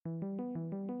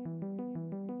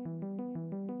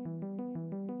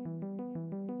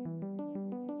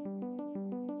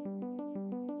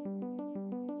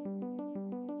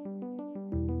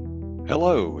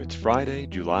Hello, it's Friday,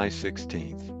 July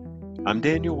 16th. I'm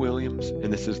Daniel Williams, and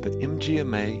this is the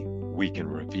MGMA Week in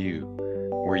Review,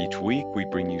 where each week we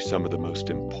bring you some of the most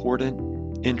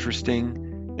important,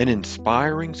 interesting, and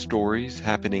inspiring stories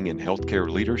happening in healthcare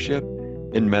leadership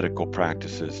and medical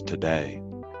practices today.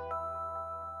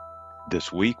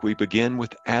 This week we begin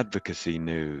with advocacy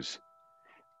news.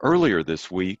 Earlier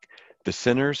this week, the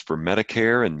Centers for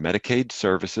Medicare and Medicaid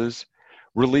Services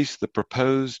released the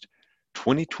proposed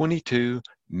 2022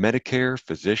 Medicare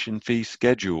Physician Fee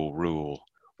Schedule rule,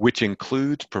 which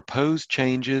includes proposed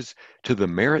changes to the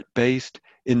merit-based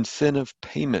incentive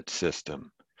payment system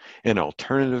and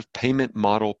alternative payment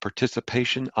model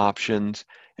participation options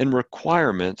and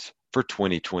requirements for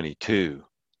 2022.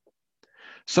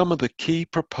 Some of the key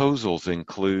proposals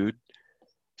include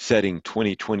setting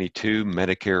 2022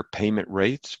 Medicare payment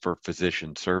rates for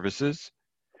physician services.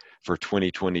 For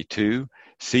 2022,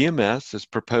 CMS is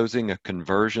proposing a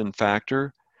conversion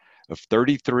factor of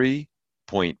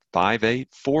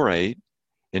 33.5848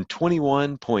 and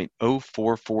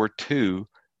 21.0442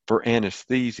 for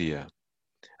anesthesia,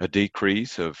 a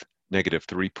decrease of negative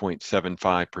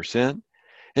 3.75%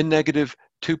 and negative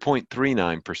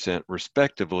 2.39%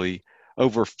 respectively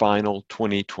over final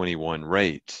 2021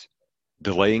 rates.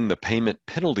 Delaying the payment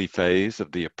penalty phase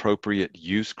of the appropriate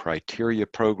use criteria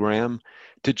program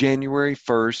to January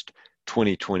 1st,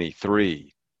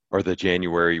 2023, or the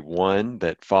January 1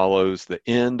 that follows the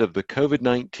end of the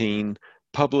COVID-19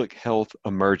 public health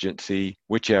emergency,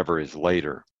 whichever is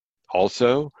later.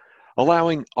 Also,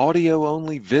 allowing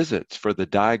audio-only visits for the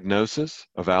diagnosis,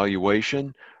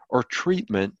 evaluation, or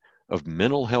treatment of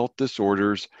mental health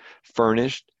disorders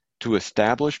furnished to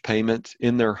establish payments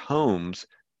in their homes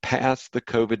past the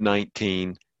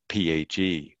COVID-19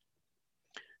 PHE.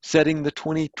 Setting the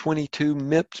 2022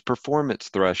 MIPS performance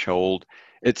threshold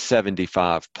at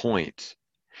 75 points,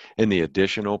 and the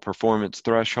additional performance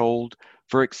threshold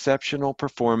for exceptional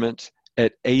performance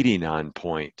at 89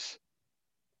 points.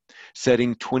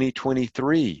 Setting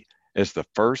 2023 as the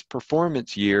first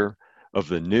performance year of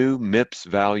the new MIPS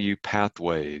value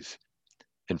pathways.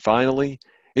 And finally,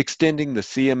 extending the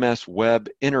CMS web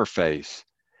interface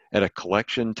at a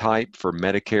collection type for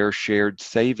Medicare Shared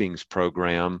Savings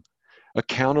Program,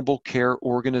 accountable care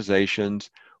organizations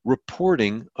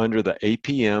reporting under the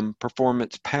APM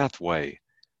performance pathway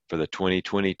for the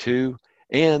 2022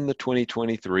 and the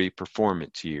 2023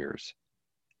 performance years.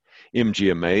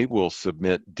 MGMA will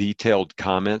submit detailed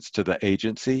comments to the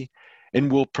agency and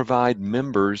will provide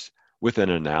members with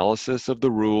an analysis of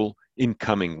the rule in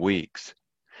coming weeks.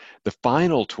 The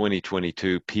final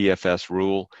 2022 PFS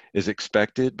rule is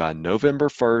expected by November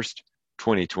 1st,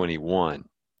 2021.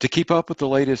 To keep up with the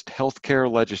latest healthcare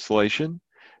legislation,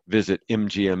 visit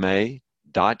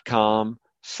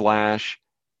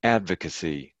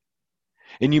mgma.com/advocacy.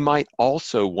 And you might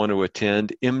also want to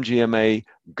attend MGMA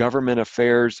Government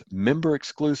Affairs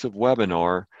member-exclusive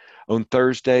webinar on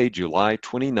Thursday, July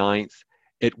 29th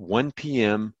at 1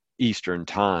 p.m. Eastern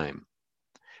Time.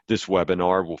 This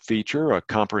webinar will feature a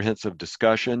comprehensive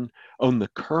discussion on the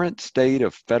current state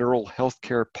of federal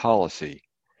healthcare policy,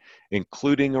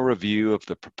 including a review of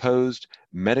the proposed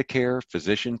Medicare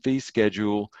Physician Fee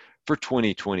Schedule for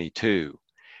 2022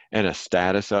 and a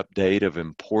status update of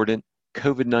important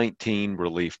COVID-19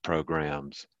 relief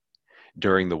programs.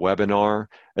 During the webinar,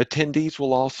 attendees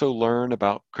will also learn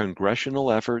about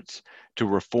congressional efforts to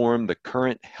reform the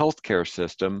current healthcare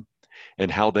system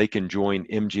and how they can join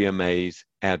MGMA's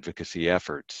advocacy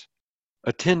efforts.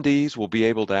 Attendees will be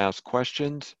able to ask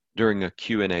questions during a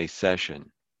Q&A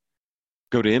session.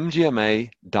 Go to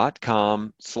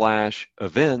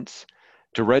mgma.com/events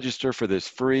to register for this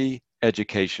free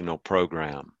educational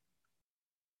program.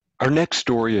 Our next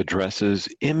story addresses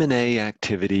M&A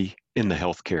activity in the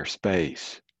healthcare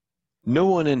space. No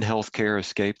one in healthcare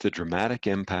escaped the dramatic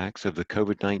impacts of the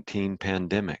COVID-19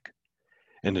 pandemic,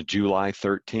 and a July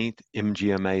 13th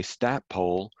MGMA stat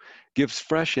poll gives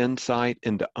fresh insight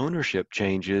into ownership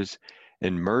changes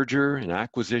and merger and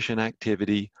acquisition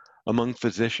activity among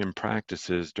physician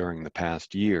practices during the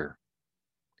past year.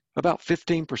 About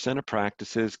 15% of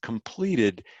practices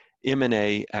completed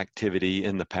M&A activity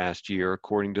in the past year,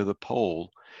 according to the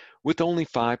poll, with only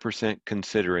 5%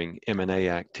 considering M&A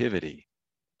activity.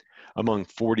 Among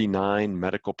 49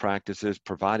 medical practices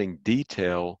providing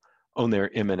detail on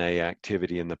their M&A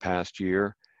activity in the past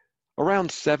year, around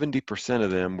 70%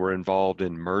 of them were involved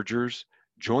in mergers,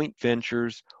 joint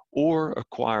ventures, or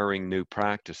acquiring new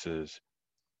practices.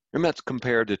 And that's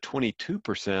compared to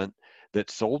 22% that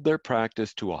sold their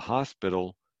practice to a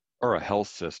hospital or a health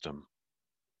system.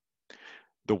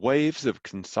 The waves of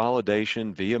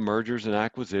consolidation via mergers and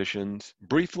acquisitions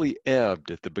briefly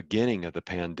ebbed at the beginning of the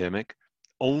pandemic,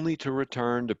 only to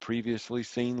return to previously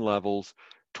seen levels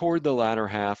toward the latter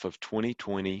half of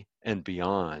 2020 and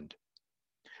beyond.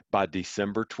 By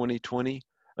December 2020,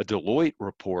 a Deloitte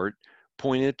report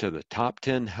pointed to the top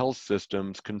 10 health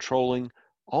systems controlling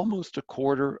almost a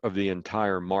quarter of the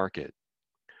entire market,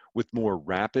 with more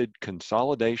rapid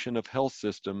consolidation of health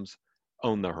systems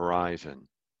on the horizon.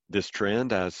 This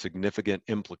trend has significant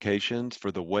implications for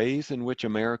the ways in which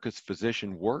America's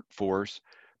physician workforce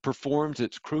performs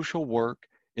its crucial work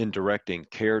in directing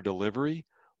care delivery,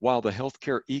 while the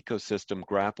healthcare ecosystem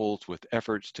grapples with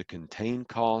efforts to contain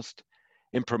cost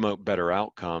and promote better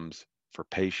outcomes for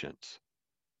patients.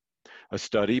 A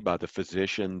study by the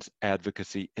Physicians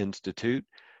Advocacy Institute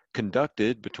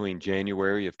conducted between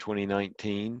January of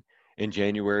 2019 and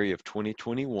January of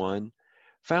 2021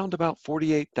 found about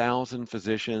 48,000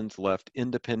 physicians left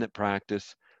independent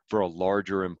practice for a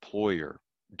larger employer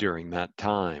during that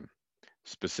time.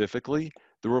 Specifically,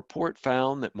 the report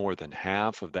found that more than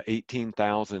half of the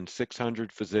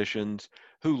 18,600 physicians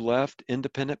who left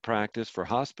independent practice for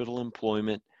hospital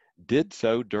employment did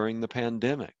so during the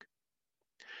pandemic.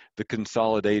 The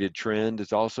consolidated trend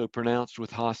is also pronounced with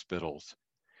hospitals.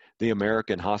 The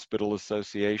American Hospital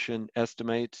Association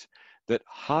estimates that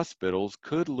hospitals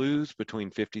could lose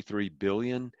between $53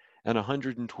 billion and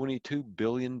 $122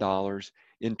 billion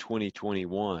in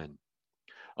 2021,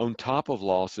 on top of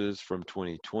losses from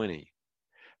 2020.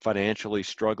 Financially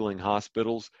struggling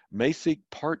hospitals may seek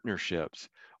partnerships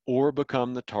or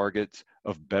become the targets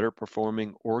of better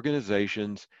performing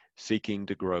organizations seeking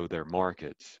to grow their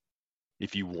markets.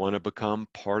 If you want to become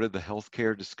part of the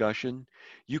healthcare discussion,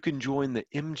 you can join the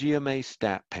MGMA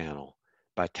Stat Panel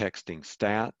by texting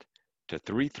STAT to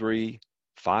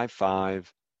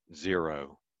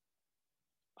 33550.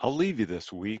 I'll leave you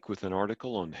this week with an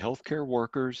article on healthcare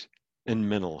workers and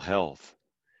mental health.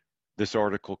 This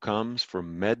article comes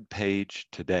from MedPage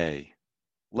Today.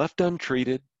 Left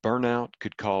untreated, burnout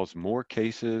could cause more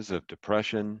cases of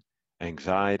depression,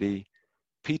 anxiety,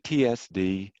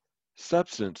 PTSD,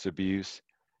 substance abuse,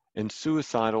 and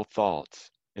suicidal thoughts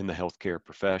in the healthcare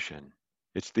profession.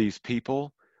 It's these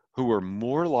people who are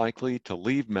more likely to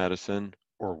leave medicine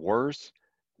or worse,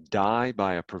 die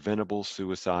by a preventable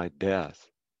suicide death.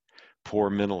 Poor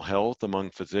mental health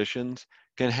among physicians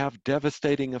can have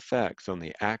devastating effects on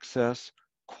the access,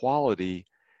 quality,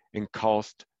 and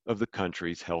cost of the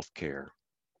country's health care.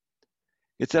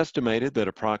 It's estimated that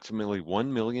approximately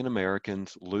 1 million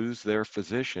Americans lose their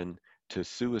physician to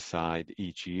suicide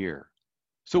each year.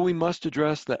 So we must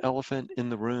address the elephant in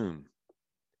the room,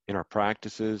 in our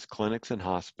practices, clinics, and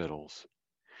hospitals.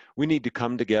 We need to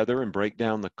come together and break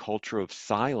down the culture of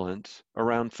silence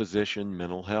around physician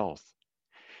mental health.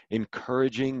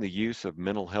 Encouraging the use of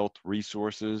mental health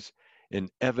resources and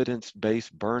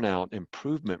evidence-based burnout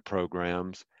improvement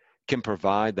programs can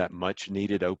provide that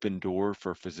much-needed open door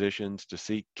for physicians to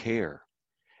seek care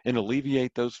and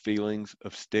alleviate those feelings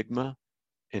of stigma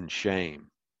and shame.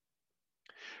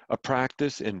 A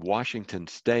practice in Washington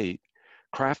State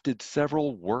crafted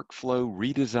several workflow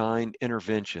redesign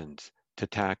interventions to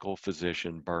tackle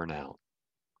physician burnout.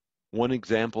 One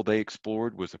example they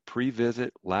explored was a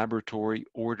pre-visit laboratory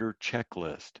order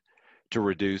checklist to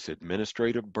reduce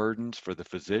administrative burdens for the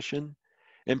physician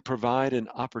and provide an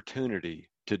opportunity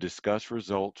to discuss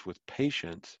results with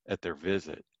patients at their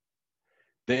visit.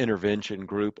 The intervention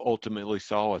group ultimately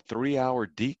saw a 3-hour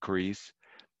decrease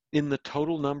in the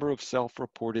total number of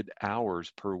self-reported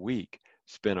hours per week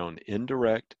spent on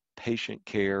indirect patient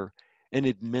care and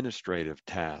administrative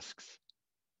tasks.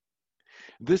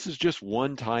 This is just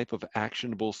one type of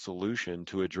actionable solution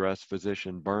to address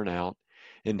physician burnout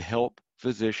and help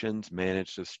physicians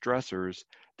manage the stressors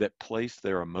that place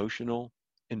their emotional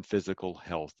and physical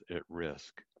health at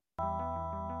risk.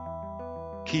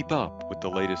 Keep up with the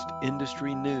latest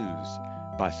industry news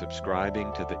by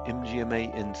subscribing to the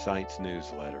MGMA Insights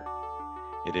newsletter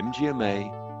at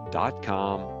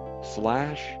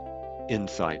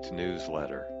mgma.com/insights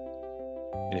newsletter.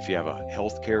 And if you have a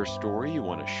healthcare story you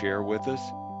want to share with us,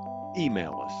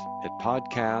 email us at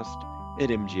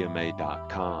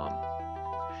podcast@mgma.com.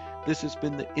 This has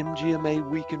been the MGMA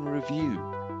Week in Review.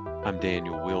 I'm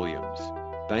Daniel Williams.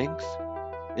 Thanks,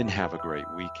 and have a great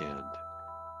weekend.